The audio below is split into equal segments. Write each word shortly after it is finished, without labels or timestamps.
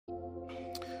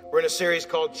We're in a series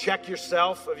called Check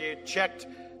Yourself. Have you checked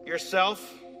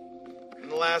yourself in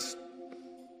the last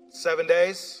 7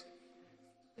 days?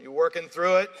 You're working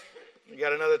through it. You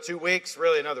got another 2 weeks,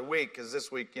 really another week, because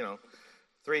this week,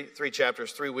 three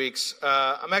chapters, 3 weeks.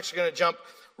 I'm actually going to jump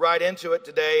right into it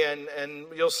today, and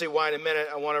you'll see why in a minute.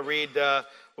 I want to read,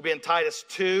 we'll be in Titus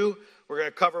 2. We're going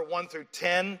to cover 1 through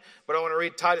 10, but I want to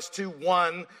read Titus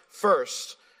 2:1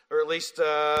 first, or at least,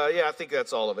 I think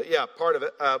that's all of it. Yeah, part of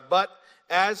it. But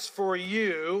as for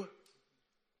you,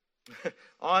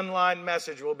 online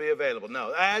message will be available.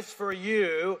 No, as for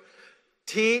you,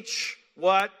 teach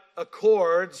what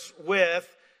accords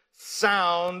with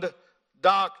sound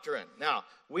doctrine. Now,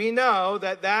 we know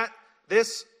that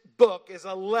this book is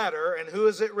a letter, and who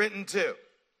is it written to?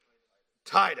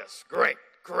 Titus. Great.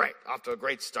 Off to a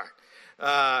great start.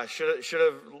 Should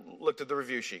have looked at the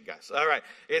review sheet, guys. All right.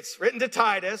 It's written to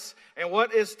Titus, and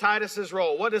what is Titus's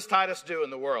role? What does Titus do in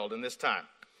the world in this time?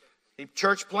 He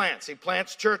plants. He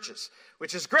plants churches,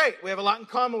 which is great. We have a lot in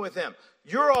common with him.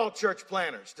 You're all church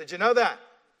planters. Did you know that?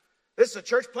 This is a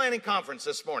church planting conference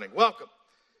this morning. Welcome.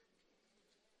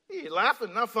 You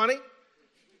laughing? Not funny?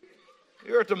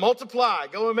 You're to multiply.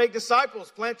 Go and make disciples.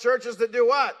 Plant churches that do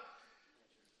what?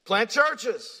 Plant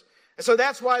churches. And so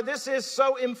that's why this is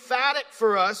so emphatic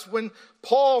for us when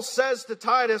Paul says to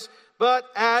Titus, but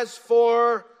as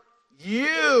for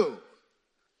you.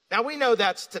 Now we know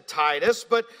that's to Titus,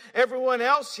 but everyone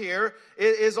else here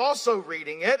is also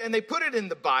reading it, and they put it in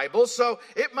the Bible, so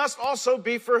it must also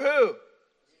be for who?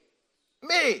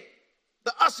 Me,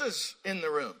 the us's in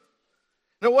the room.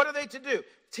 Now, what are they to do?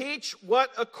 Teach what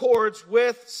accords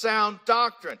with sound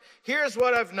doctrine. Here's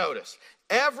what I've noticed.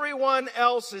 Everyone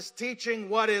else is teaching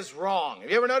what is wrong. Have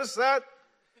you ever noticed that?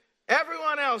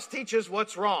 Everyone else teaches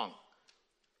what's wrong.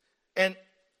 And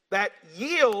that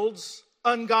yields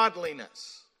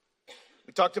ungodliness.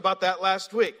 We talked about that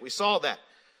last week. We saw that.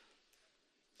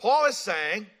 Paul is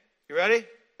saying, you ready?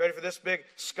 Ready for this big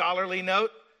scholarly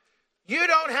note? You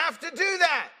don't have to do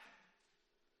that.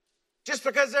 Just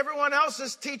because everyone else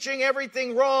is teaching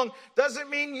everything wrong doesn't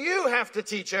mean you have to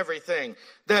teach everything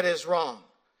that is wrong.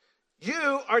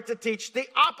 You are to teach the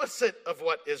opposite of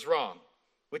what is wrong,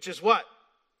 which is what?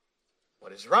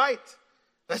 What is right.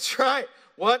 That's right.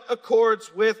 What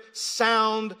accords with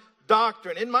sound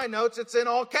doctrine. In my notes, it's in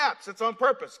all caps. It's on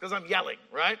purpose because I'm yelling,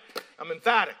 right? I'm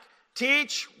emphatic.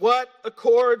 Teach what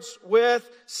accords with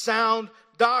sound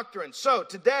doctrine. So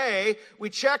today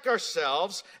we check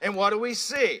ourselves, and what do we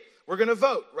see? We're going to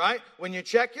vote, right? When you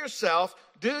check yourself,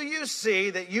 do you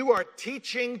see that you are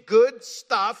teaching good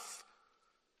stuff,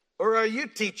 or are you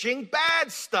teaching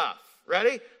bad stuff?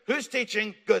 Ready? Who's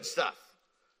teaching good stuff?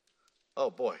 Oh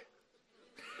boy.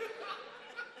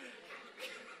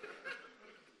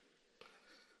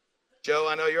 Joe,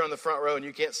 I know you're on the front row and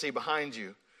you can't see behind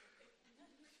you.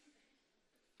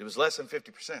 It was less than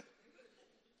 50%.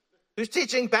 Who's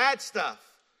teaching bad stuff?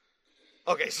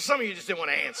 Okay, so some of you just didn't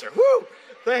want to answer. Woo!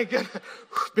 Thank goodness.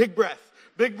 Big breath.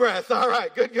 All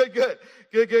right, good.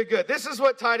 This is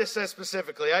what Titus says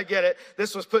specifically. I get it.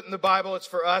 This was put in the Bible. It's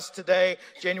for us today,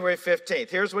 January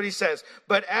 15th. Here's what he says.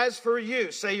 But as for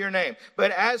you, say your name.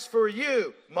 But as for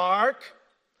you, Mark,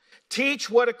 teach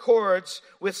what accords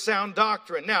with sound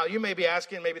doctrine. Now, you may be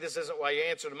asking, maybe this isn't why you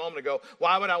answered a moment ago,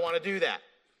 why would I want to do that?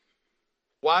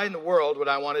 Why in the world would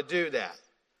I want to do that?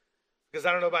 Because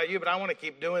I don't know about you, but I want to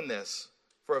keep doing this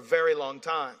for a very long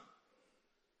time.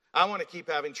 I want to keep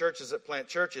having churches that plant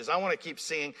churches. I want to keep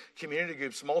seeing community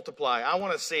groups multiply. I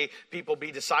want to see people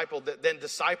be discipled that then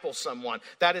disciple someone.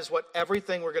 That is what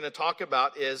everything we're going to talk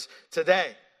about is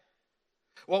today.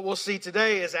 What we'll see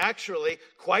today is actually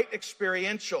quite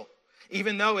experiential.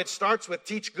 Even though it starts with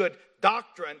teach good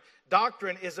doctrine,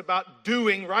 doctrine is about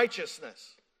doing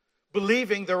righteousness,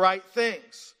 believing the right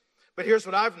things. But here's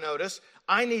what I've noticed.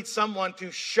 I need someone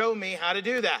to show me how to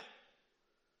do that.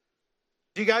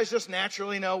 Do you guys just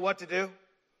naturally know what to do?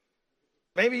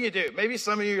 Maybe you do. Maybe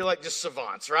some of you are like just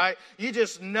savants, right? You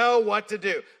just know what to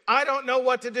do. I don't know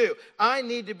what to do. I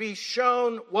need to be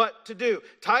shown what to do.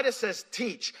 Titus says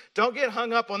teach. Don't get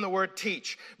hung up on the word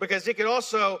teach, because it could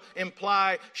also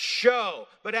imply show.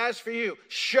 But as for you,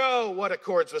 show what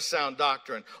accords with sound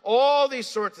doctrine. All these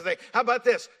sorts of things. How about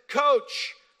this?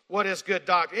 Coach what is good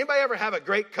doctrine. Anybody ever have a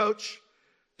great coach?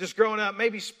 Just growing up,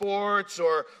 maybe sports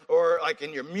or like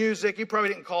in your music, you probably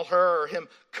didn't call her or him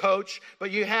coach, but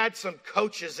you had some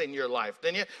coaches in your life,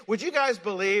 didn't you? Would you guys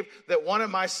believe that one of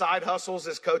my side hustles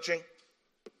is coaching?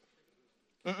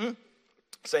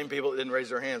 Same people that didn't raise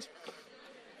their hands.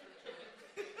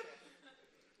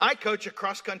 I coach a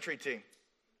cross-country team.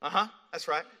 That's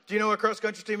right. Do you know what a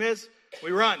cross-country team is?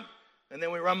 We run, and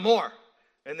then we run more.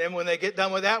 And then when they get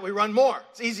done with that, we run more.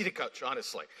 It's easy to coach,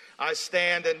 honestly. I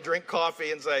stand and drink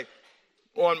coffee and say,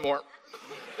 one more.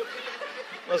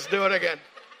 Let's do it again.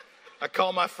 I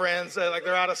call my friends, like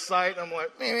they're out of sight. I'm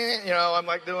like, I'm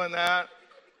like doing that.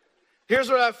 Here's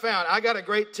what I've found. I got a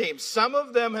great team. Some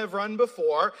of them have run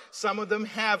before. Some of them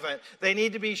haven't. They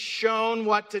need to be shown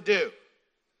what to do.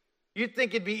 You'd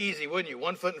think it'd be easy, wouldn't you?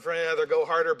 One foot in front of the other, go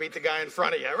harder, beat the guy in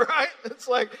front of you, right? It's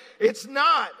like, it's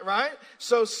not, right?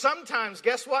 So sometimes,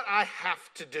 guess what I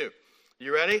have to do?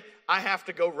 You ready? I have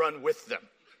to go run with them.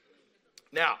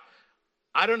 Now,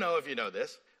 I don't know if you know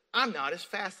this. I'm not as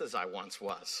fast as I once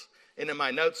was. And in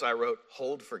my notes, I wrote,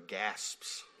 hold for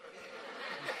gasps.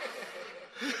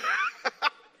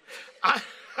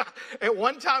 At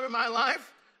one time in my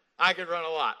life, I could run a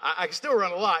lot. I can still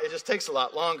run a lot. It just takes a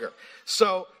lot longer.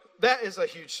 So that is a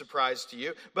huge surprise to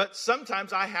you. But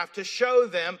sometimes I have to show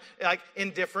them like in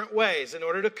different ways in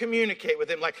order to communicate with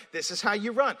them. Like, this is how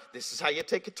you run. This is how you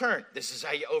take a turn. This is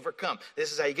how you overcome.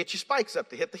 This is how you get your spikes up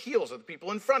to hit the heels of the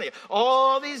people in front of you.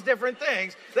 All these different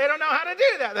things. They don't know how to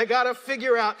do that. They got to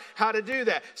figure out how to do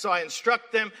that. So I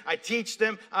instruct them. I teach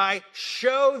them. I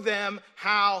show them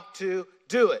how to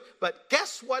do it. But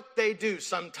guess what they do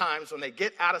sometimes when they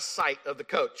get out of sight of the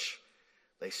coach?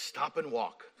 They stop and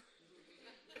walk.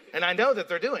 And I know that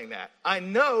they're doing that. I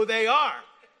know they are.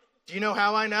 Do you know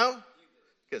how I know?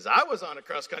 Because I was on a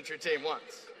cross-country team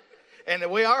once. And the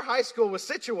way our high school was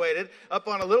situated, up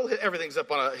on a little hill, everything's up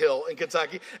on a hill in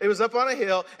Kentucky. It was up on a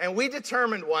hill, and we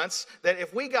determined once that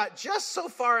if we got just so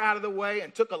far out of the way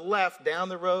and took a left down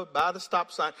the road by the stop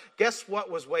sign, guess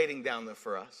what was waiting down there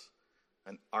for us?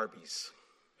 An Arby's.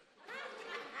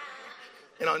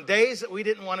 And on days that we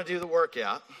didn't want to do the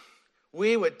workout,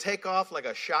 we would take off like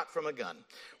a shot from a gun.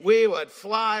 We would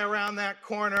fly around that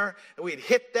corner, and we'd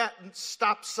hit that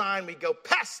stop sign. We'd go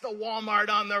past the Walmart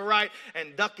on the right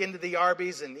and duck into the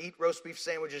Arby's and eat roast beef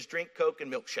sandwiches, drink Coke,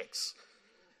 and milkshakes.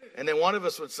 And then one of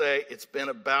us would say, it's been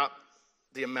about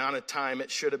the amount of time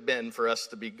it should have been for us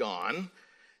to be gone.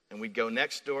 And we'd go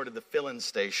next door to the filling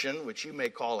station, which you may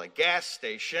call a gas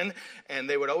station, and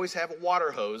they would always have a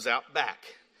water hose out back.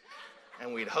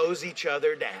 And we'd hose each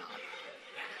other down.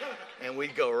 And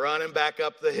we'd go running back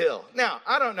up the hill. Now,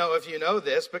 I don't know if you know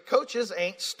this, but coaches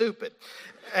ain't stupid.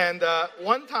 And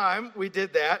one time we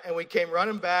did that, and we came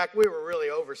running back. We were really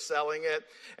overselling it.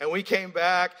 And we came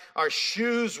back. Our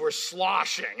shoes were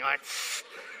sloshing. Like,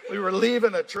 we were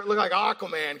leaving looked like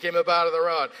Aquaman came up out of the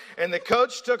road. And the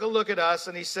coach took a look at us,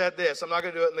 and he said this. I'm not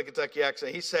going to do it in the Kentucky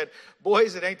accent. He said,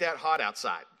 boys, it ain't that hot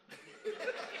outside.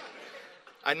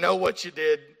 I know what you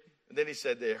did. And then he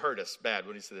said, it hurt us bad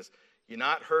when he said this. You're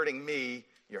not hurting me,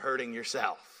 you're hurting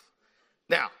yourself.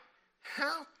 Now,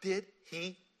 how did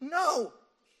he know?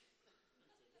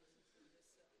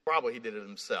 Probably he did it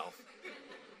himself.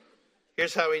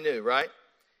 Here's how he knew, right?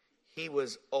 He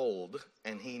was old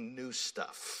and he knew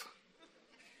stuff.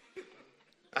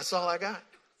 That's all I got.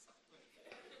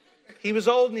 He was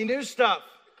old and he knew stuff.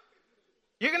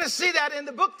 You're going to see that in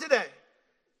the book today.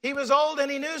 He was old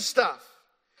and he knew stuff.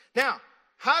 Now,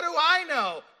 how do I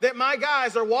know that my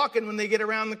guys are walking when they get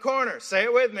around the corner? Say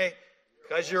it with me.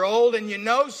 Because you're old and you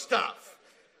know stuff.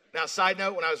 Now, side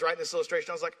note, when I was writing this illustration,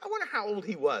 I was like, I wonder how old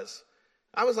he was.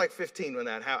 I was like 15 when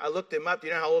that happened. I looked him up. Do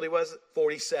you know how old he was?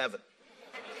 47.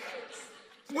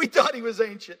 We thought he was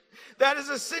ancient. That is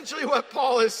essentially what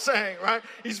Paul is saying, right?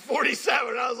 He's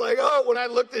 47. I was like, oh, when I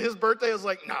looked at his birthday, I was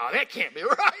like, no, that can't be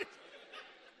right.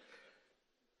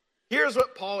 Here's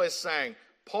what Paul is saying.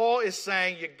 Paul is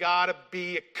saying you got to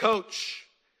be a coach.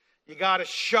 You got to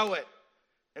show it.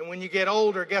 And when you get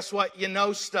older, guess what? You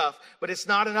know stuff. But it's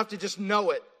not enough to just know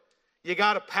it. You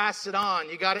got to pass it on.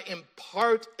 You got to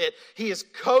impart it. He is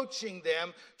coaching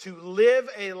them to live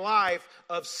a life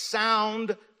of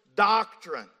sound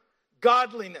doctrine,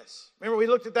 godliness. Remember, we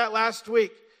looked at that last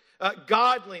week.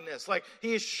 Godliness. Like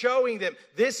he is showing them,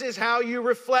 this is how you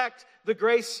reflect the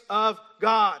grace of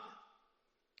God.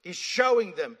 He's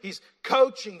showing them. He's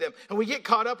coaching them. And we get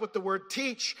caught up with the word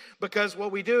teach because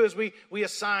what we do is we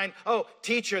assign, oh,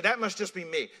 teacher, that must just be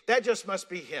me. That just must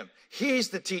be him. He's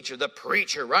the teacher, the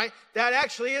preacher, right? That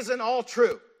actually isn't all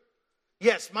true.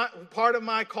 Yes, part of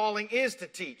my calling is to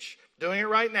teach. Doing it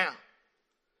right now.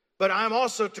 But I'm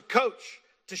also to coach,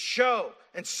 to show,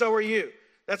 and so are you.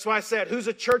 That's why I said, who's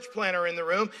a church planner in the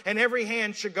room? And every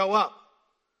hand should go up.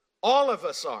 All of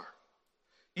us are.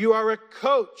 You are a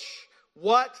coach.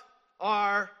 What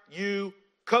are you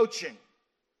coaching?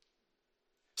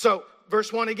 So,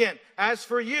 verse 1 again. As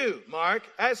for you, Mark,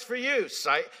 as for you,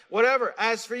 Sight, whatever,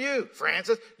 as for you,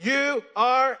 Francis, you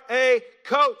are a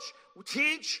coach.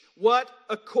 Teach what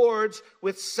accords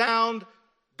with sound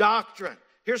doctrine.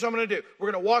 here's what I'm going to do.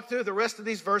 We're going to walk through the rest of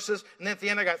these verses, and then at the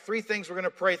end I got 3 things we're going to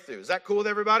pray through. Is that cool with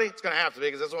everybody? It's going to have to be,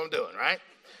 because that's what I'm doing, right?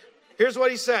 Here's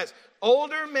what he says.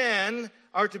 Older men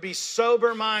are to be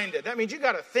sober-minded. That means you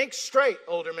got to think straight,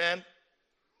 older men.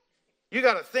 You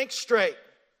got to think straight.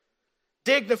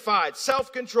 Dignified,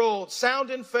 self-controlled, sound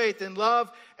in faith, in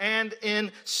love, and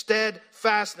in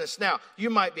steadfastness. Now, you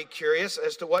might be curious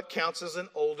as to what counts as an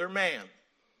older man.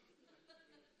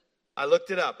 I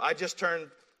looked it up. I just turned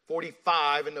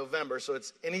 45 in November, so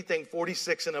it's anything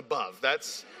 46 and above.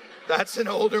 That's an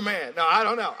older man. No, I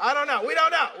don't know.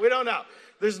 We don't know.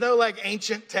 There's no like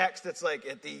ancient text that's like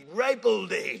at the ripe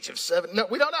old age of 7. No,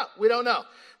 we don't know.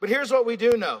 But here's what we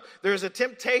do know. There's a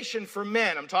temptation for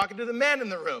men. I'm talking to the men in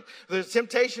the room. There's a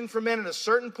temptation for men at a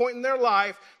certain point in their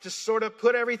life to sort of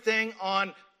put everything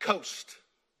on coast.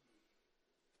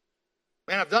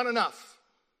 Man, I've done enough.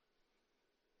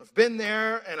 I've been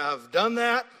there and I've done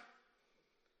that.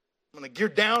 I'm going to gear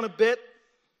down a bit.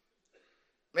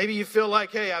 Maybe you feel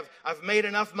like, hey, I've made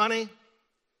enough money.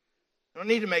 I don't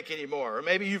need to make any more. Or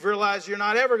maybe you've realized you're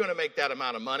not ever going to make that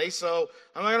amount of money, so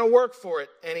I'm not going to work for it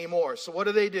anymore. So what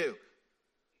do?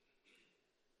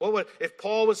 If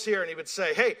Paul was here and he would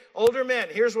say, hey, older men,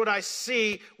 here's what I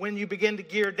see when you begin to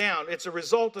gear down. It's a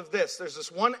result of this. There's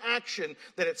this one action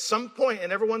that at some point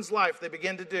in everyone's life they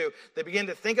begin to do. They begin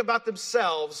to think about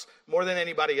themselves more than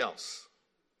anybody else.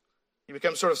 You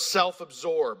become sort of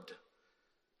self-absorbed.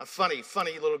 A funny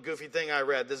little goofy thing I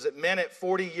read is that men at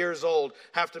 40 years old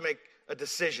have to make a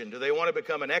decision. Do they want to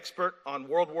become an expert on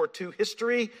World War II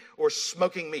history or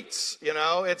smoking meats? You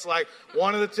know, it's like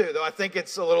one of the two, though I think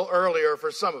it's a little earlier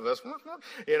for some of us,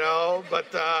 you know, but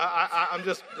I'm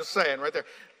just saying right there.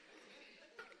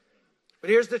 But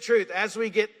here's the truth. As we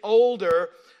get older,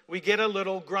 we get a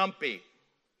little grumpy.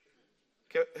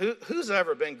 Who's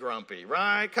ever been grumpy,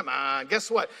 right? Come on. Guess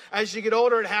what? As you get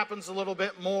older, it happens a little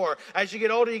bit more. As you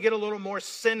get older, you get a little more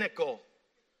cynical.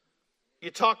 You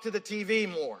talk to the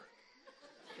TV more.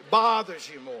 It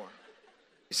bothers you more.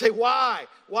 You say, why?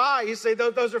 Why? You say,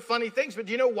 those are funny things. But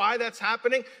do you know why that's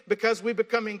happening? Because we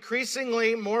become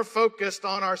increasingly more focused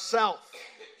on ourselves.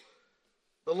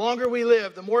 The longer we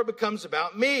live, the more it becomes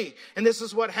about me. And this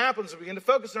is what happens. We begin to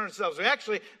focus on ourselves. We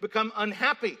actually become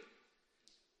unhappy.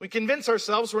 We convince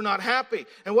ourselves we're not happy.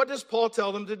 And what does Paul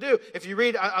tell them to do? If you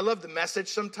read, I love the Message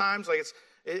sometimes. Like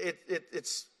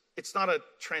it's not a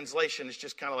translation. It's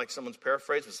just kind of like someone's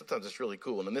paraphrase, but sometimes it's really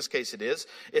cool. And in this case it is.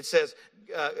 It says,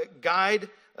 guide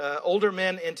older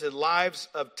men into lives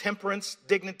of temperance,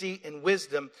 dignity, and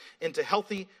wisdom, into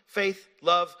healthy faith,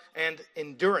 love, and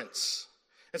endurance.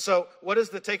 And so what is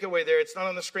the takeaway there? It's not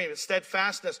on the screen. It's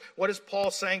steadfastness. What is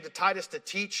Paul saying to Titus to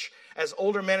teach as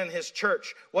older men in his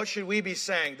church? What should we be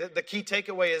saying? The key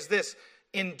takeaway is this: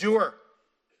 endure.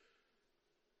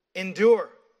 Endure.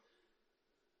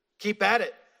 Keep at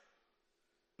it.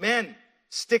 Men,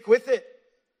 stick with it.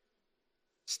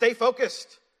 Stay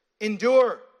focused.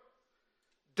 Endure.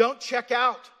 Don't check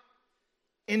out.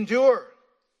 Endure.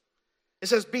 It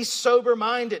says, be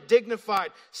sober-minded, dignified,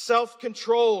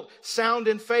 self-controlled, sound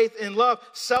in faith, in love.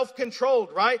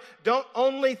 Self-controlled, right? Don't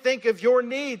only think of your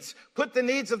needs. Put the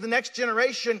needs of the next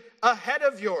generation ahead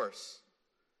of yours.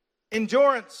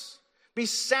 Endurance. Be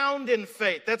sound in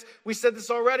faith. We said this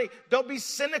already. Don't be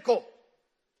cynical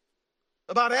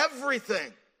about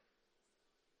everything.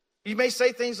 You may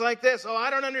say things like this: oh,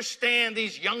 I don't understand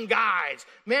these young guys.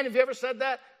 Man, have you ever said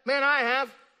that? Man, I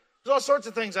have. There's all sorts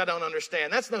of things I don't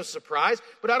understand. That's no surprise.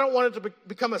 But I don't want it to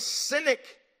become a cynic.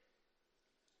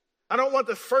 I don't want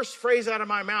the first phrase out of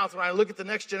my mouth when I look at the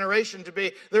next generation to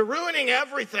be, they're ruining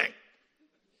everything.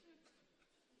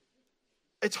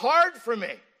 It's hard for me.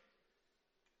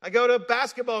 I go to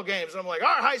basketball games and I'm like,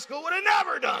 our high school would have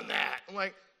never done that. I'm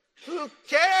like, who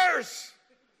cares?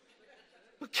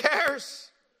 Who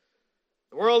cares?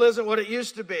 The world isn't what it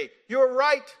used to be. You're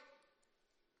right.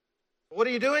 What are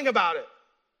you doing about it?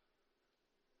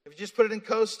 If you just put it in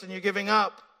coast and you're giving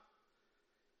up,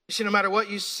 you see, no matter what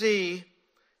you see,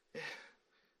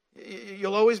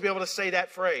 you'll always be able to say that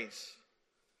phrase.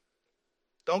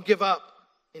 Don't give up.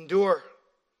 Endure.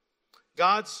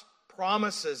 God's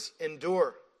promises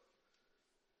endure.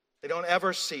 They don't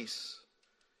ever cease.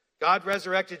 God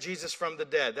resurrected Jesus from the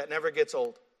dead. That never gets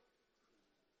old.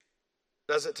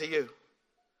 Does it to you?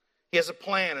 He has a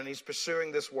plan and he's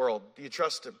pursuing this world. Do you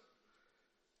trust him?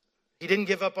 He didn't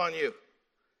give up on you.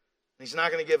 He's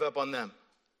not going to give up on them.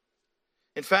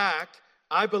 In fact,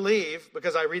 I believe,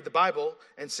 because I read the Bible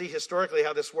and see historically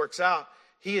how this works out,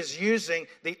 he is using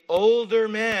the older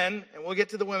men, and we'll get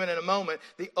to the women in a moment,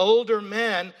 the older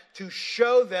men to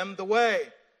show them the way.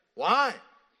 Why?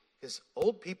 Because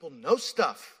old people know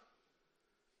stuff.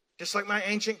 Just like my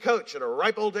ancient coach at a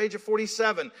ripe old age of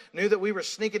 47 knew that we were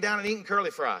sneaking down and eating curly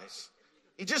fries.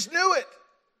 He just knew it.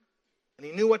 And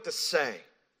he knew what to say.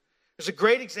 There's a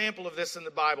great example of this in the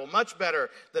Bible, much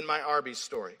better than my Arby's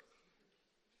story.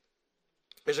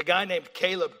 There's a guy named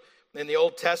Caleb in the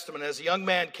Old Testament. As a young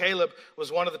man, Caleb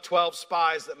was one of the 12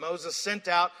 spies that Moses sent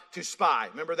out to spy.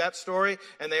 Remember that story?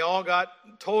 And they all got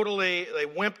they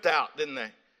wimped out, didn't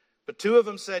they? But 2 of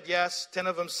them said yes, 10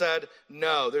 of them said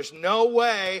no. There's no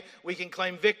way we can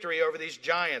claim victory over these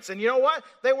giants. And you know what?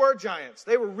 They were giants.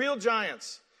 They were real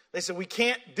giants. They said, we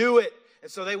can't do it.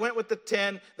 And so they went with the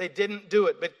 10. They didn't do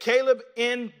it. But Caleb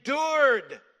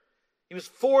endured. He was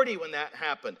 40 when that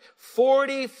happened.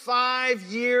 45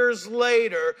 years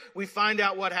later, we find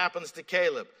out what happens to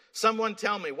Caleb. Someone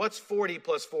tell me, what's 40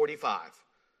 plus 45?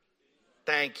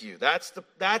 Thank you. That's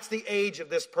the age of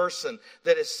this person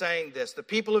that is saying this. The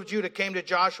people of Judah came to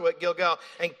Joshua at Gilgal,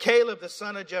 and Caleb, the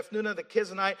son of Jephunneh the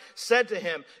Kenizzite, said to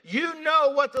him, you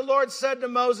know what the Lord said to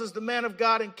Moses, the man of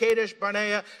God in Kadesh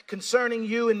Barnea, concerning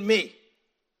you and me.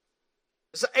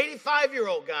 It's an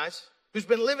 85-year-old, guys, who's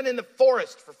been living in the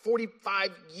forest for 45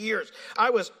 years.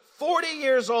 I was 40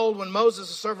 years old when Moses,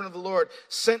 the servant of the Lord,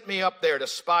 sent me up there to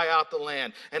spy out the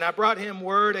land. And I brought him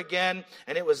word again,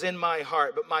 and it was in my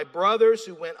heart. But my brothers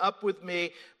who went up with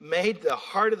me made the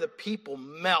heart of the people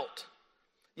melt.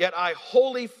 Yet I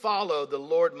wholly followed the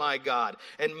Lord my God.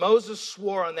 And Moses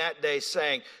swore on that day,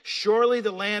 saying, surely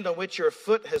the land on which your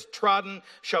foot has trodden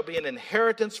shall be an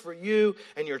inheritance for you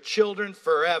and your children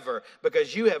forever,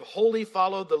 because you have wholly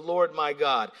followed the Lord my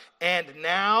God. And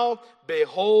now,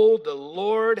 behold, the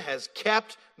Lord has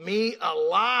kept me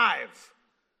alive.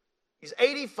 He's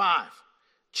 85.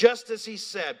 Just as he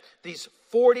said, these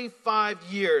 45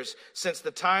 years since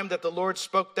the time that the Lord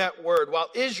spoke that word, while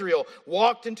Israel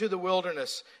walked into the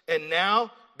wilderness. And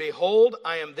now, behold,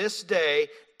 I am this day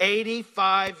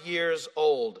 85 years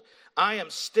old. I am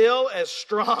still as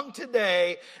strong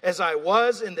today as I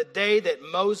was in the day that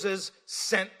Moses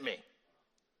sent me.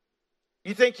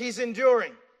 You think he's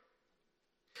enduring?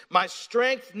 My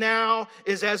strength now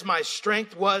is as my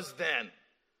strength was then.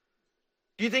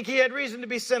 Do you think he had reason to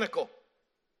be cynical?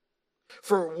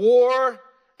 For war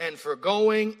and for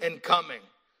going and coming.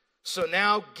 So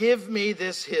now give me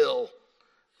this hill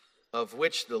of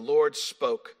which the Lord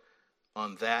spoke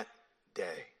on that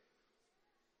day.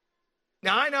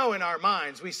 Now I know in our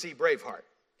minds we see Braveheart.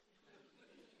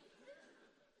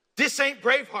 This ain't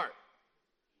Braveheart.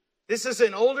 This is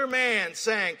an older man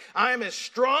saying, I am as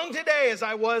strong today as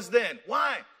I was then.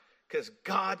 Why? Because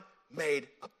God made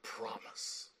a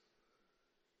promise.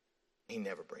 He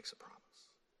never breaks a promise.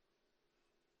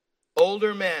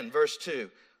 Older men, verse 2,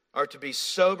 are to be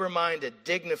sober-minded,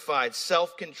 dignified,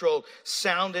 self-controlled,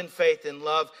 sound in faith, in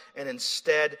love, and in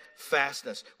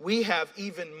steadfastness. We have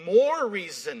even more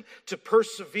reason to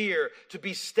persevere, to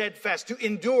be steadfast, to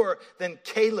endure than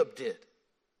Caleb did.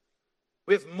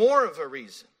 We have more of a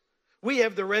reason. We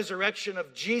have the resurrection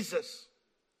of Jesus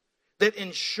that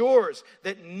ensures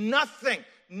that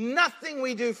nothing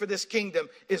we do for this kingdom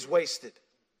is wasted.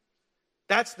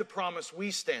 That's the promise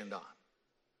we stand on.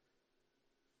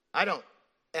 I don't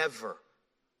ever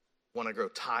want to grow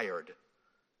tired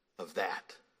of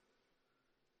that.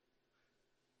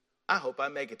 I hope I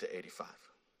make it to 85.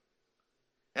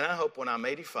 And I hope when I'm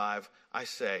 85, I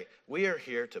say, we are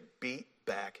here to beat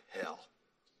back hell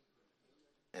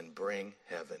and bring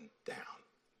heaven down.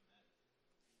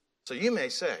 So you may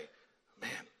say,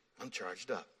 man, I'm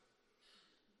charged up.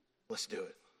 Let's do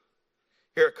it.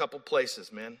 Here are a couple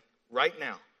places, man, right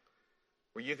now,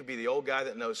 where you could be the old guy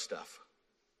that knows stuff.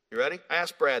 You ready? I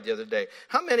asked Brad the other day,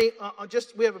 how many,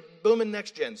 we have a booming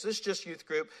next gen. So this is just youth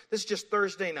group. This is just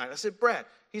Thursday night. I said, Brad,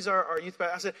 he's our youth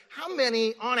pastor. I said, how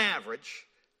many, on average,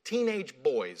 teenage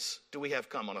boys do we have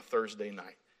come on a Thursday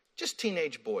night? Just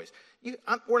teenage boys.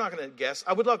 We're not going to guess.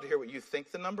 I would love to hear what you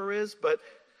think the number is, but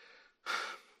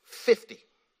 50.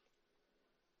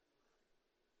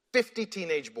 50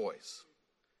 teenage boys.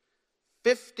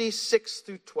 50 6th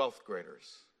through 12th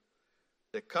graders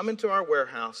that come into our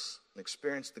warehouse and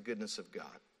experience the goodness of God.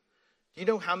 Do you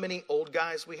know how many old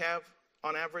guys we have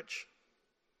on average?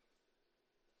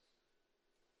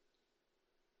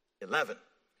 11.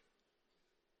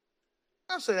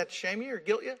 I don't say that to shame you or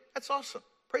guilt you. That's awesome.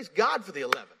 Praise God for the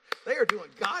 11. They are doing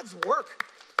God's work.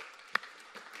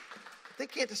 They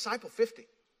can't disciple 50.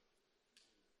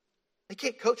 They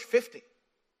can't coach 50.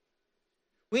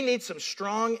 We need some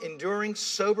strong, enduring,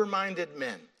 sober-minded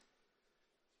men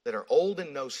that are old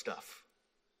and know stuff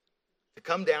to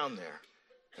come down there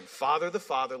and father the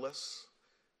fatherless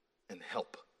and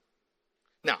help.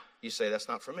 Now, you say that's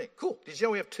not for me. Cool. Did you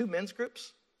know we have 2 men's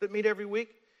groups that meet every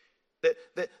week?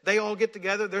 That they all get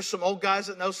together. There's some old guys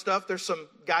that know stuff. There's some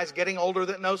guys getting older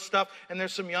that know stuff. And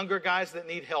there's some younger guys that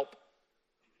need help.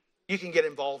 You can get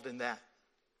involved in that.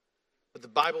 But the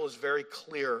Bible is very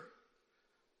clear.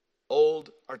 Old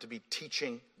are to be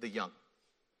teaching the young.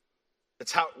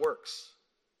 That's how it works.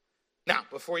 Now,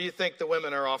 before you think the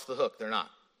women are off the hook, they're not.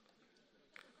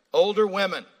 Older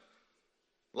women,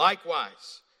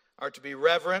 likewise, are to be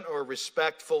reverent or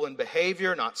respectful in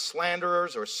behavior, not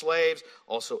slanderers or slaves,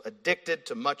 also addicted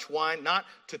to much wine, not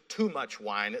to too much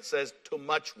wine. It says too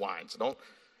much wine, so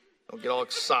don't get all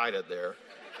excited there.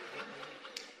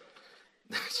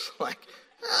 It's like,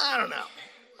 I don't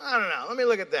know. Let me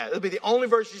look at that. It'll be the only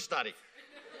verse you study.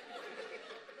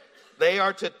 They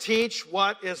are to teach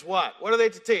what is what. What are they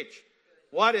to teach?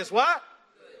 What is what?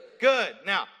 Good.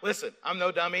 Now, listen, I'm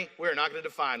no dummy. We're not going to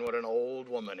define what an old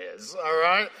woman is, all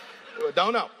right?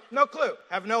 Don't know. No clue.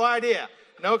 Have no idea.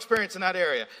 No experience in that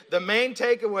area. The main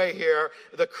takeaway here,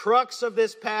 the crux of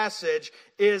this passage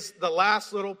is the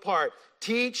last little part.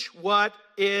 Teach what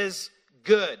is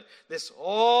good. This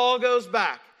all goes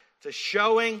back to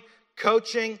showing,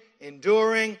 coaching,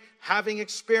 enduring, having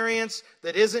experience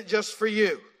that isn't just for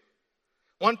you.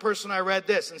 One person I read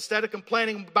this, instead of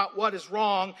complaining about what is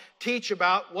wrong, teach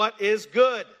about what is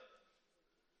good.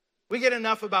 We get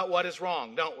enough about what is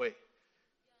wrong, don't we?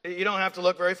 You don't have to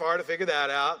look very far to figure that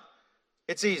out.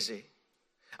 It's easy.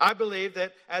 I believe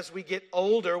that as we get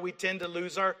older, we tend to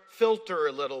lose our filter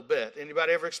a little bit.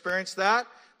 Anybody ever experienced that?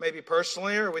 Maybe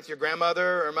personally or with your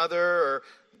grandmother or mother or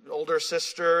older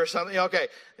sister or something. Okay,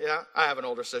 yeah, I have an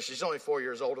older sister. She's only 4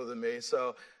 years older than me.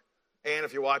 So, Ann,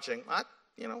 if you're watching, I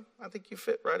think you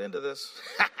fit right into this.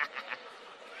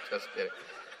 Just kidding.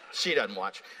 She doesn't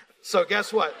watch. So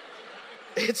guess what?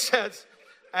 It says,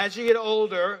 as you get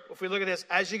older, if we look at this,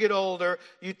 as you get older,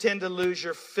 you tend to lose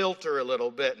your filter a little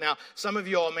bit. Now, some of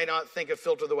you all may not think of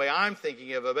filter the way I'm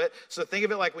thinking of it. So think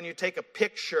of it like when you take a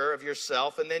picture of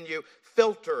yourself and then you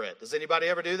filter it. Does anybody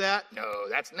ever do that? No,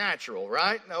 that's natural,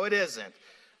 right? No, it isn't.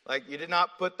 Like, you did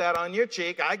not put that on your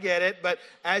cheek. I get it. But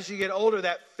as you get older,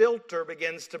 that filter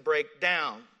begins to break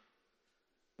down.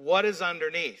 What is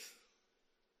underneath?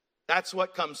 That's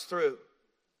what comes through.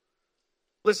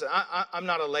 Listen, I'm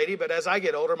not a lady, but as I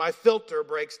get older, my filter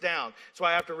breaks down. That's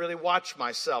why I have to really watch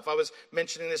myself. I was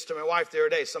mentioning this to my wife the other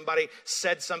day. Somebody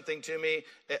said something to me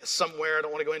somewhere. I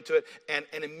don't want to go into it. And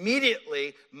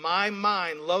immediately, my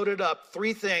mind loaded up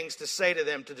 3 things to say to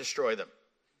them to destroy them.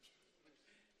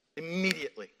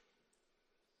 Immediately.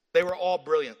 They were all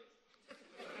brilliant.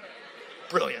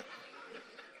 Brilliant.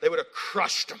 They would have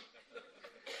crushed them.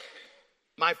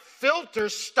 My filter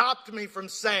stopped me from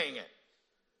saying it.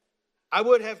 I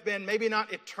would have been maybe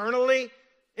not eternally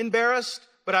embarrassed,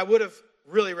 but I would have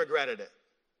really regretted it.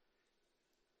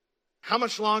 How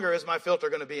much longer is my filter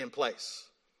going to be in place?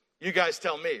 You guys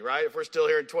tell me, right? If we're still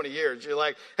here in 20 years, you're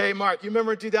like, hey, Mark, you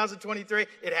remember in 2023?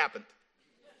 It happened.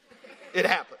 It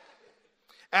happened.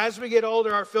 As we get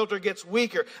older, our filter gets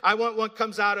weaker. I want what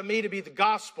comes out of me to be the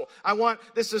gospel.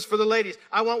 This is for the ladies,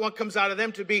 I want what comes out of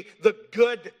them to be the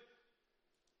good.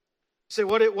 Say,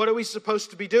 what are we supposed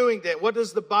to be doing then? What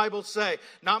does the Bible say?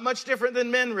 Not much different than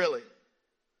men, really.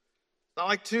 Not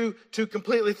like two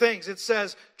completely things. It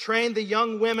says, train the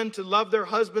young women to love their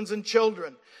husbands and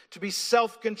children, to be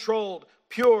self-controlled,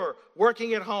 pure,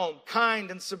 working at home,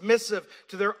 kind and submissive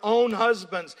to their own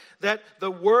husbands, that the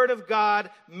word of God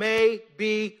may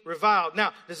be reviled.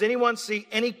 Now, does anyone see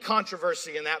any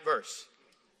controversy in that verse?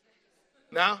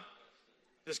 No?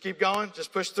 Just keep going?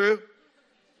 Just push through?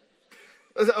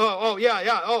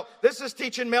 Yeah. Oh, this is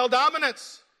teaching male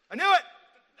dominance. I knew it.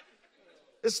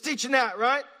 This is teaching that,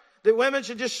 right? That women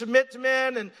should just submit to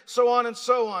men and so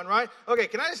on, right? Okay,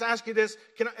 can I just ask you this?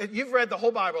 You've read the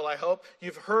whole Bible, I hope.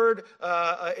 You've heard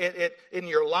it in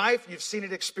your life. You've seen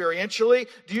it experientially.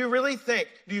 Do you really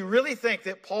think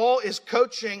that Paul is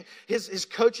coaching, his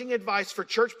coaching advice for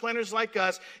church planners like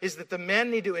us is that the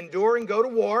men need to endure and go to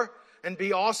war and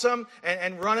be awesome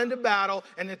and run into battle,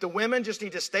 and that the women just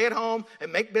need to stay at home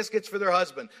and make biscuits for their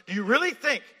husband? Do you really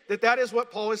think that is what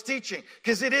Paul is teaching?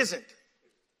 Because it isn't.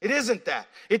 It isn't that.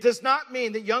 It does not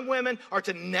mean that young women are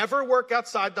to never work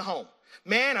outside the home.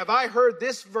 Man, have I heard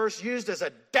this verse used as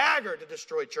a dagger to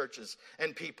destroy churches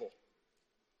and people.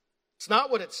 It's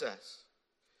not what it says.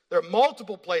 There are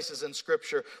multiple places in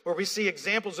Scripture where we see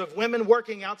examples of women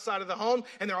working outside of the home,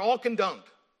 and they're all condoned.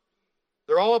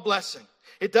 They're all a blessing.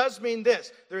 It does mean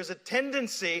this. There is a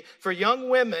tendency for young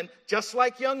women, just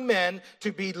like young men,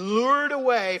 to be lured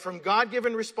away from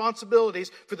God-given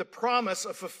responsibilities for the promise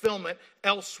of fulfillment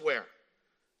elsewhere.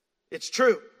 It's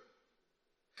true.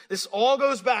 This all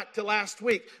goes back to last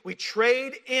week. We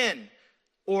trade in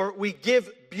or we give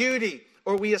beauty,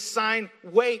 or we assign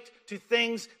weight to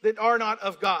things that are not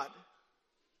of God.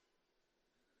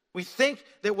 We think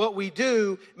that what we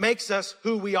do makes us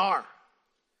who we are.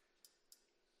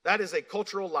 That is a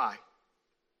cultural lie.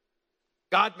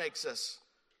 God makes us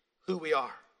who we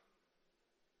are.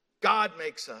 God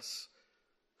makes us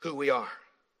who we are.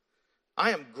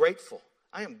 I am grateful.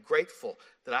 I am grateful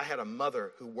that I had a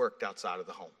mother who worked outside of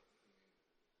the home.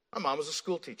 My mom was a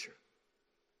school teacher.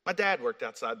 My dad worked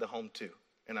outside the home too,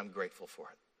 and I'm grateful for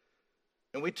it.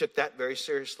 And we took that very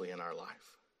seriously in our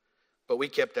life. But we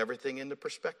kept everything into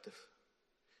perspective.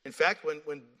 In fact,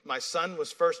 when my son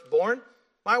was first born,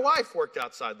 my wife worked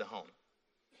outside the home.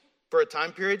 For a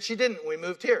time period, she didn't. We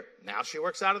moved here. Now she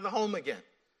works out of the home again.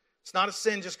 It's not a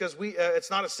sin just because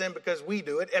it's not a sin because we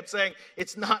do it. I'm saying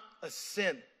it's not a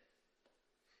sin.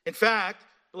 In fact,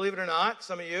 believe it or not,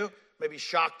 some of you may be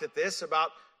shocked at this.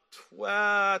 About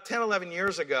 10, 11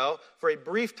 years ago, for a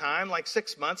brief time, like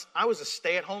 6 months, I was a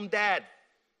stay-at-home dad.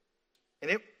 And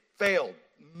it failed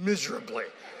miserably.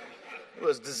 It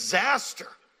was a disaster.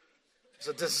 It was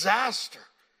a disaster.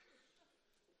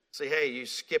 Say, hey, you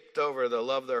skipped over the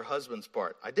love their husbands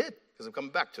part. I did, because I'm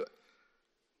coming back to it.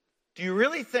 Do you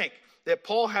really think that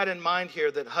Paul had in mind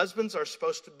here that husbands are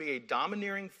supposed to be a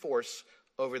domineering force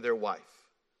over their wife?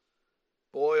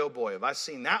 Boy, oh boy, have I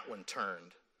seen that one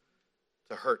turned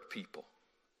to hurt people.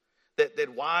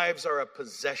 That wives are a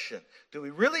possession. Do we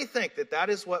really think that that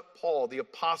is what Paul, the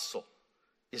apostle,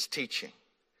 is teaching?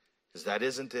 Because that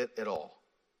isn't it at all.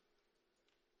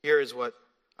 Here is what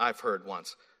I've heard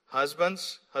once.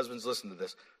 Husbands, listen to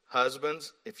this.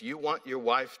 Husbands, if you want your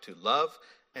wife to love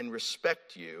and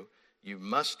respect you, you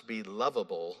must be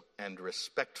lovable and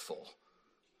respectful.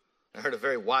 I heard a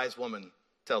very wise woman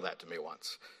tell that to me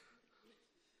once.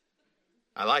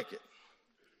 I like it.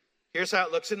 Here's how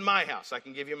it looks in my house. I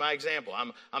can give you my example.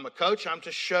 I'm a coach. I'm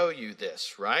to show you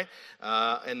this, right?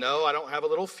 And no, I don't have a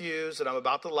little fuse that I'm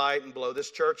about to light and blow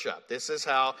this church up. This is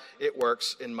how it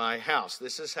works in my house.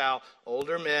 This is how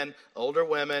older men, older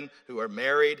women who are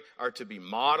married are to be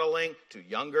modeling to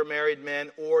younger married men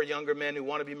or younger men who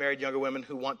want to be married, younger women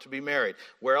who want to be married.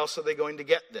 Where else are they going to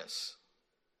get this?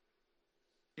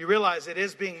 You realize it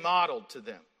is being modeled to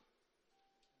them.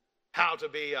 How to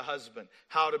be a husband,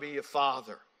 how to be a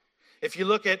father. If you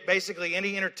look at basically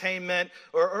any entertainment,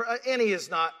 or any is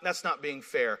not, that's not being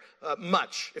fair,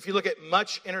 much. If you look at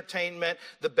much entertainment,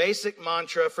 the basic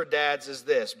mantra for dads is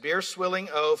this: beer-swilling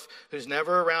oaf who's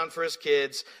never around for his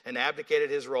kids and abdicated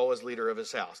his role as leader of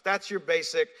his house. That's your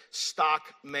basic stock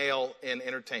male in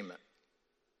entertainment.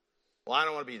 Well, I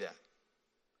don't want to be that.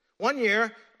 One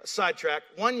year, sidetrack,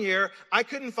 I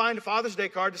couldn't find a Father's Day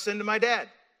card to send to my dad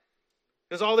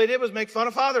because all they did was make fun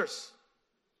of fathers.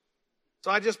 So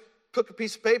I just took a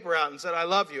piece of paper out and said, I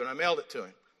love you, and I mailed it to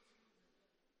him.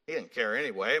 He didn't care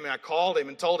anyway. I mean, I called him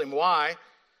and told him why.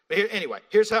 But anyway,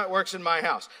 here's how it works in my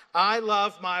house. I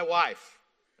love my wife.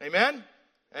 Amen?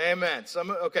 Amen.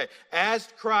 Okay. As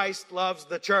Christ loves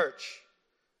the church.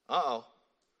 Uh-oh.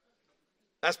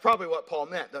 That's probably what Paul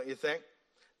meant, don't you think?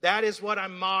 That is what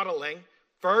I'm modeling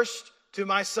first to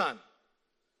my son.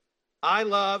 I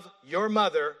love your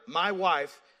mother, my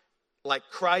wife, like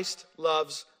Christ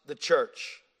loves the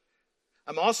church.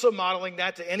 I'm also modeling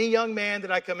that to any young man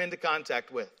that I come into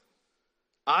contact with.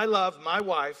 I love my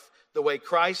wife the way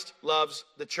Christ loves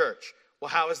the church. Well,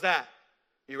 how is that?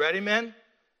 You ready, men?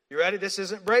 You ready? This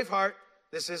isn't Braveheart.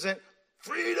 This isn't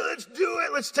Frida, let's do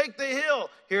it. Let's take the hill.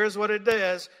 Here's what it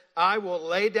is. I will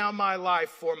lay down my life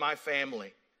for my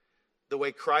family the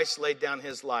way Christ laid down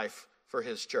his life for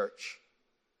his church.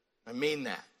 I mean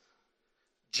that.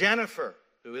 Jennifer,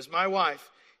 who is my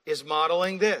wife, is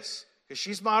modeling this. Because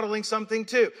she's modeling something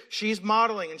too. She's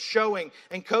modeling and showing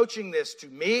and coaching this to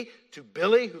me, to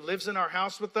Billy, who lives in our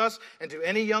house with us, and to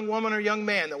any young woman or young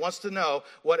man that wants to know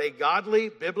what a godly,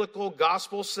 biblical,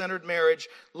 gospel-centered marriage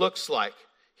looks like.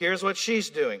 Here's what she's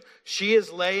doing. She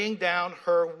is laying down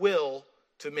her will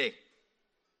to me.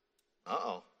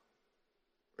 Uh-oh.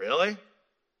 Really?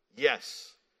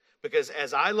 Yes. Because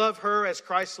as I love her, as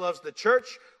Christ loves the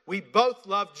church, we both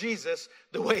love Jesus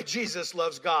the way Jesus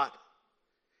loves God.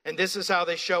 And this is how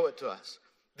they show it to us.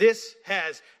 This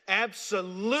has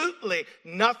absolutely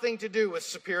nothing to do with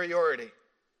superiority.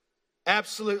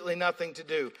 Absolutely nothing to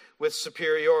do with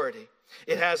superiority.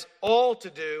 It has all to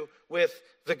do with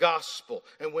the gospel.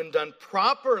 And when done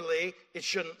properly, it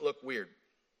shouldn't look weird.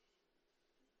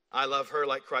 I love her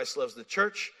like Christ loves the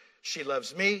church. She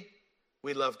loves me.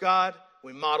 We love God.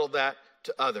 We model that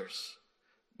to others.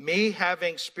 Me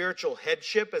having spiritual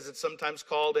headship, as it's sometimes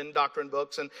called in doctrine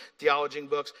books and theology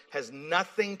books, has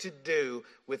nothing to do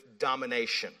with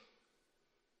domination.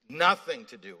 Nothing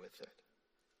to do with it.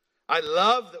 I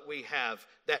love that we have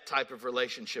that type of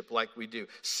relationship like we do.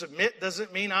 Submit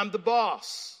doesn't mean I'm the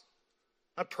boss.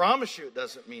 I promise you it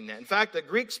doesn't mean that. In fact, a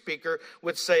Greek speaker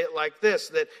would say it like this,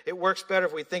 that it works better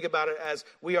if we think about it as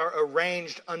we are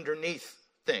arranged underneath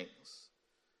things.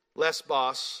 Less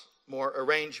boss, more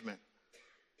arrangement.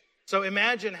 So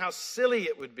imagine how silly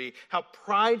it would be, how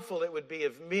prideful it would be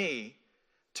of me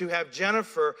to have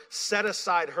Jennifer set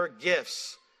aside her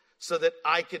gifts so that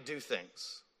I could do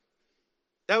things.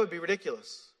 That would be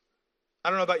ridiculous. I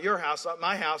don't know about your house. At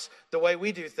my house, the way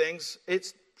we do things,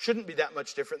 it shouldn't be that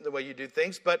much different than the way you do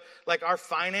things. But like our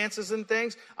finances and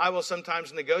things, I will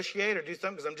sometimes negotiate or do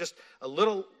something because I'm just a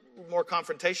little more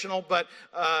confrontational. But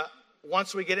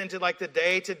once we get into like the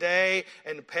day-to-day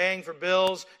and paying for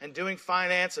bills and doing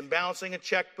finance and balancing a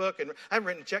checkbook, and I haven't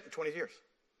written a check in 20 years.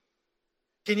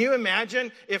 Can you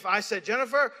imagine if I said,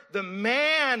 Jennifer, the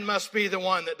man must be the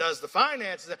one that does the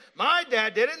finances. My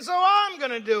dad did it, and so I'm going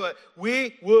to do it.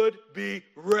 We would be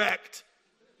wrecked.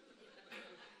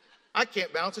 I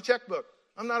can't balance a checkbook.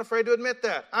 I'm not afraid to admit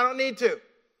that. I don't need to.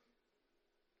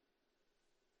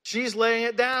 She's laying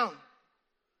it down.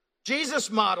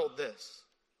 Jesus modeled this.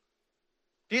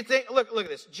 Do you think, look at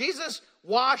this. Jesus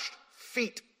washed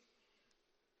feet.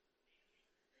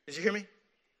 Did you hear me?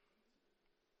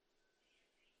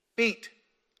 Feet.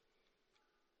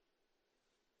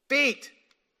 Feet.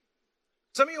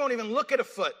 Some of you won't even look at a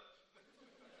foot.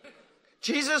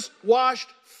 Jesus washed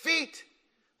feet.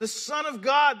 The Son of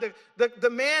God, the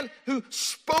man who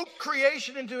spoke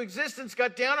creation into existence,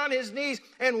 got down on his knees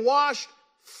and washed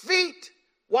feet.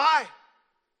 Why?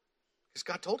 Because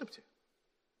God told him to.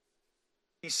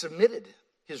 He submitted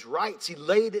his rights. He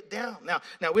laid it down. Now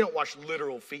we don't wash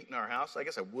literal feet in our house. I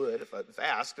guess I would if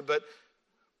asked, but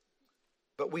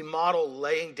we model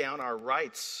laying down our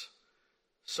rights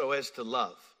so as to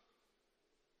love,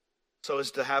 so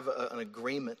as to have an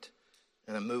agreement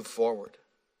and a move forward.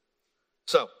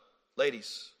 So,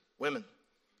 ladies, women,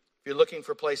 if you're looking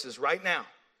for places right now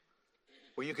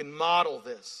where you can model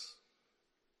this,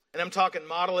 and I'm talking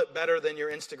model it better than your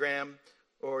Instagram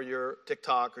or your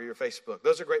TikTok or your Facebook.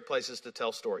 Those are great places to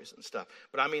tell stories and stuff.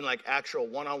 But I mean like actual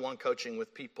one-on-one coaching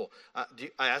with people.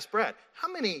 I asked Brad,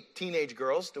 how many teenage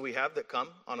girls do we have that come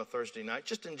on a Thursday night,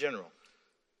 just in general?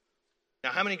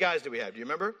 Now, how many guys do we have? Do you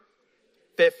remember?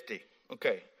 50.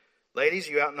 Okay. Ladies,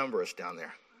 you outnumber us down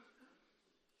there.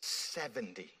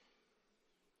 70.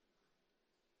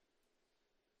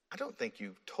 I don't think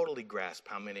you totally grasp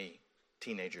how many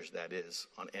teenagers that is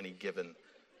on any given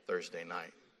Thursday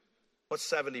night. What's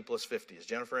 70 plus 50? Is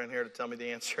Jennifer in here to tell me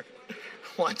the answer?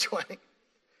 120.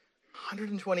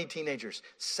 120 teenagers.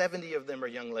 70 of them are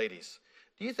young ladies.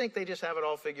 Do you think they just have it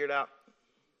all figured out?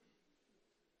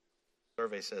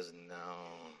 Survey says no.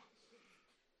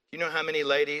 Do you know how many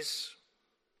ladies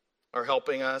are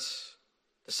helping us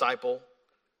disciple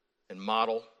and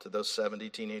model to those 70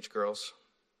 teenage girls?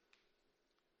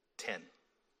 10.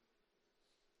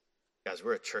 Guys,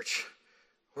 we're a church.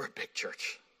 We're a big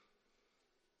church.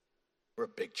 We're a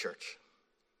big church.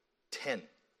 10.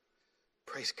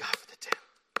 Praise God for the 10.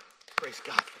 Praise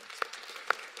God for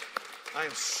the 10. I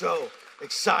am so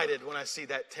excited when I see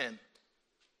that 10.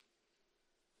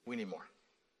 We need more.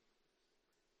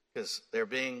 Because they're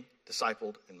being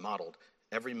discipled and modeled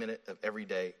every minute of every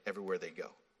day, everywhere they go.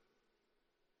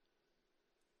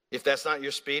 If that's not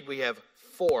your speed, we have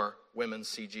 4 women's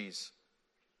CGs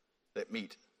that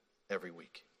meet every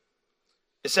week.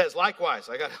 It says, likewise,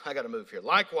 I got to move here.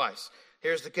 Likewise,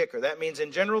 here's the kicker. That means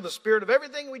in general, the spirit of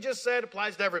everything we just said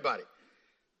applies to everybody.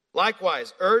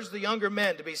 Likewise, urge the younger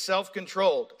men to be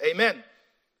self-controlled. Amen.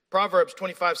 Proverbs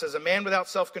 25 says, a man without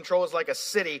self-control is like a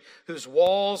city whose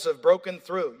walls have broken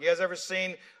through. You guys ever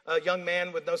seen a young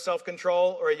man with no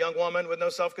self-control or a young woman with no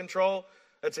self-control?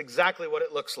 That's exactly what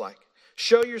it looks like.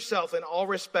 Show yourself in all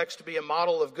respects to be a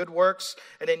model of good works,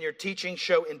 and in your teaching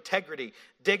show integrity,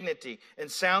 dignity, and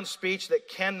sound speech that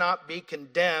cannot be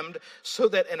condemned, so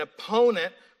that an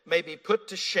opponent may be put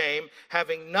to shame,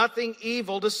 having nothing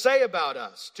evil to say about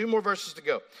us. 2 more verses to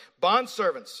go.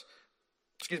 Bondservants,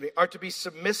 are to be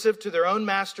submissive to their own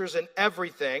masters in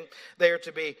everything. They are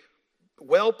to be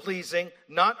well-pleasing,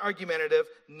 not argumentative,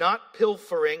 not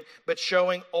pilfering, but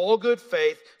showing all good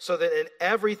faith, so that in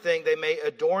everything they may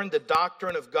adorn the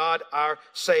doctrine of God our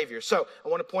Savior. So I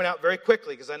want to point out very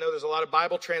quickly, because I know there's a lot of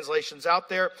Bible translations out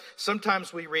there.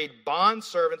 Sometimes we read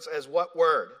bondservants as what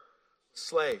word?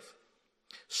 Slave.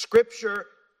 Scripture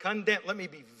condemns, let me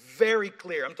be very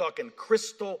clear. I'm talking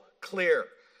crystal clear.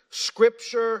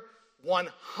 Scripture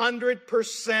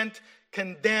 100%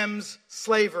 condemns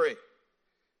slavery.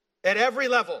 At every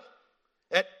level.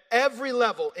 At every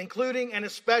level, including and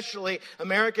especially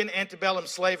American antebellum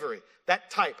slavery.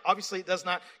 That type. Obviously, it does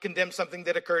not condemn something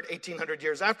that occurred 1,800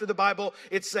 years after the Bible.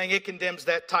 It's saying it condemns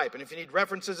that type. And if you need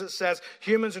references, it says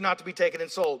humans are not to be taken and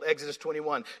sold, Exodus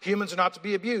 21. Humans are not to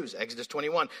be abused, Exodus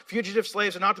 21. Fugitive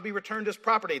slaves are not to be returned as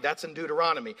property. That's in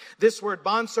Deuteronomy. This word,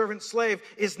 bondservant, slave,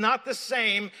 is not the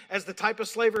same as the type of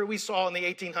slavery we saw in the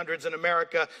 1800s in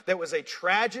America that was a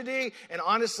tragedy and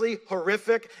honestly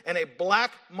horrific and a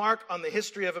black mark on the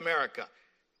history of America.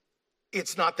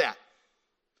 It's not that.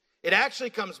 It actually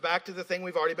comes back to the thing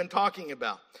we've already been talking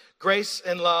about. Grace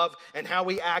and love and how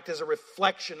we act as a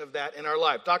reflection of that in our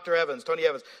life. Dr. Evans, Tony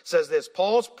Evans, says this: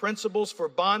 Paul's principles for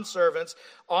bondservants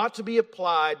ought to be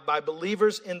applied by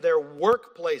believers in their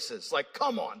workplaces. Like,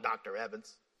 come on, Dr.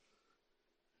 Evans.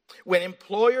 When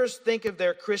employers think of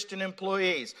their Christian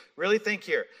employees, really think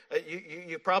here.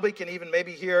 You probably can even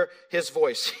maybe hear his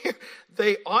voice here.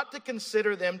 They ought to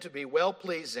consider them to be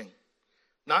well-pleasing,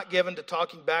 not given to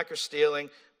talking back or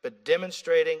stealing, but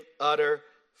demonstrating utter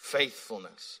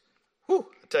faithfulness. Whew,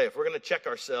 I tell you, if we're going to check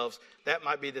ourselves, that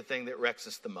might be the thing that wrecks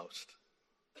us the most.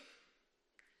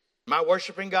 Am I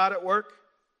worshiping God at work?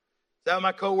 Is that what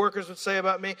my coworkers would say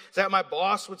about me? Is that what my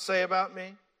boss would say about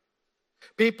me?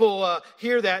 People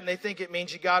hear that and they think it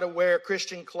means you got to wear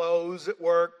Christian clothes at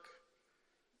work.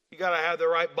 You got to have the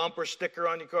right bumper sticker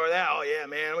on your car. Oh, yeah,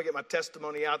 man, I'm going to get my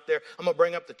testimony out there. I'm going to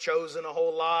bring up the chosen a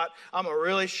whole lot. I'm going to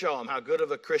really show them how good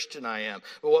of a Christian I am.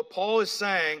 But what Paul is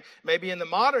saying, maybe in the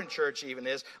modern church even,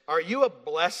 is, are you a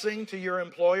blessing to your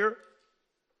employer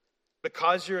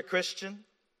because you're a Christian?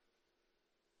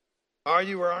 Are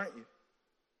you or aren't you?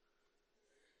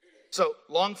 So,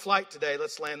 long flight today.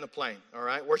 Let's land the plane, all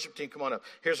right? Worship team, come on up.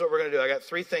 Here's what we're going to do. I got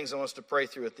 3 things I want us to pray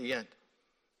through at the end.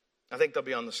 I think they'll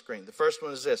be on the screen. The first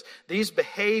one is this. These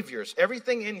behaviors,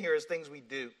 everything in here is things we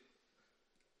do.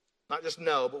 Not just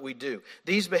know, but we do.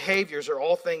 These behaviors are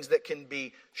all things that can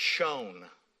be shown.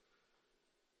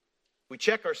 We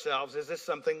check ourselves, is this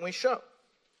something we show?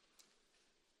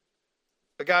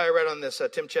 A guy I read on this,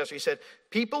 Tim Chester, he said,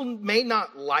 people may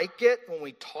not like it when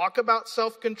we talk about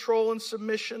self-control and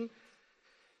submission,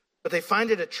 but they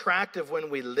find it attractive when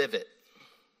we live it.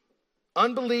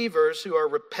 Unbelievers who are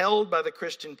repelled by the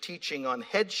Christian teaching on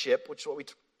headship, which is what we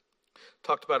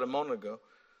talked about a moment ago,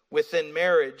 within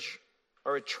marriage,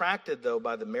 are attracted, though,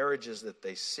 by the marriages that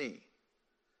they see.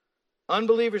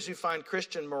 Unbelievers who find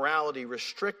Christian morality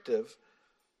restrictive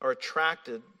are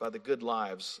attracted by the good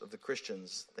lives of the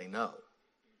Christians they know.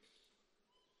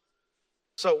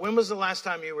 So when was the last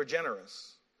time you were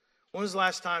generous? When was the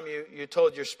last time you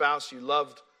told your spouse you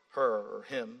loved her or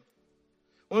him?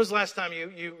 When was the last time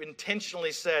you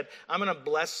intentionally said, I'm going to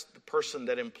bless the person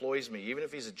that employs me, even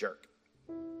if he's a jerk?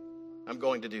 I'm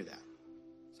going to do that.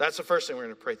 So that's the first thing we're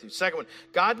going to pray through. Second one,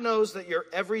 God knows that your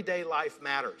everyday life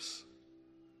matters.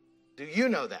 Do you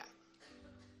know that?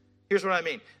 Here's what I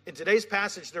mean. In today's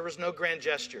passage, there was no grand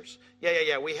gestures.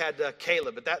 Yeah. We had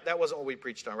Caleb, but that wasn't what we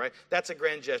preached on, right? That's a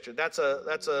grand gesture. That's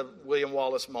a William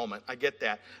Wallace moment. I get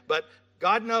that. But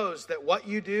God knows that what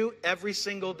you do every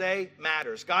single day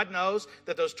matters. God knows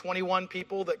that those 21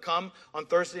 people that come on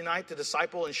Thursday night to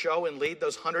disciple and show and lead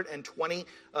those 120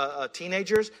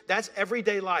 teenagers, that's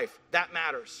everyday life. That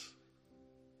matters.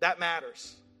 That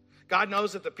matters. God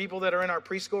knows that the people that are in our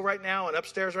preschool right now and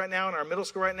upstairs right now and our middle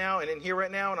school right now and in here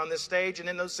right now and on this stage and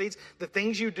in those seats, the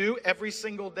things you do every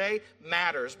single day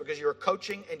matters because you're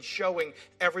coaching and showing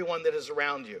everyone that is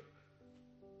around you.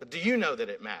 But do you know that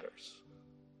it matters?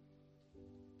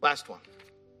 Last one.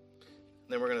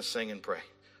 And then we're going to sing and pray.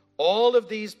 All of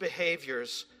these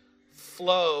behaviors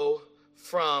flow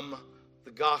from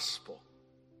the gospel.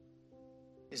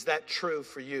 Is that true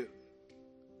for you?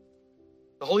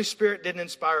 The Holy Spirit didn't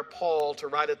inspire Paul to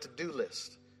write a to-do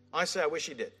list. Honestly, I wish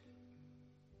he did.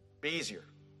 Be easier.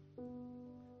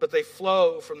 But they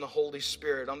flow from the Holy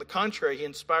Spirit. On the contrary, he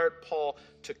inspired Paul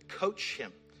to coach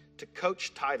him, to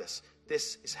coach Titus.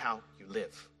 This is how you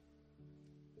live.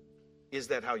 Is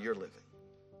that how you're living?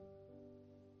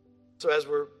 So as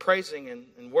we're praising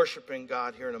and worshiping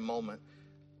God here in a moment,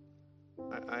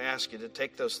 I ask you to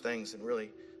take those things and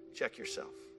really check yourself.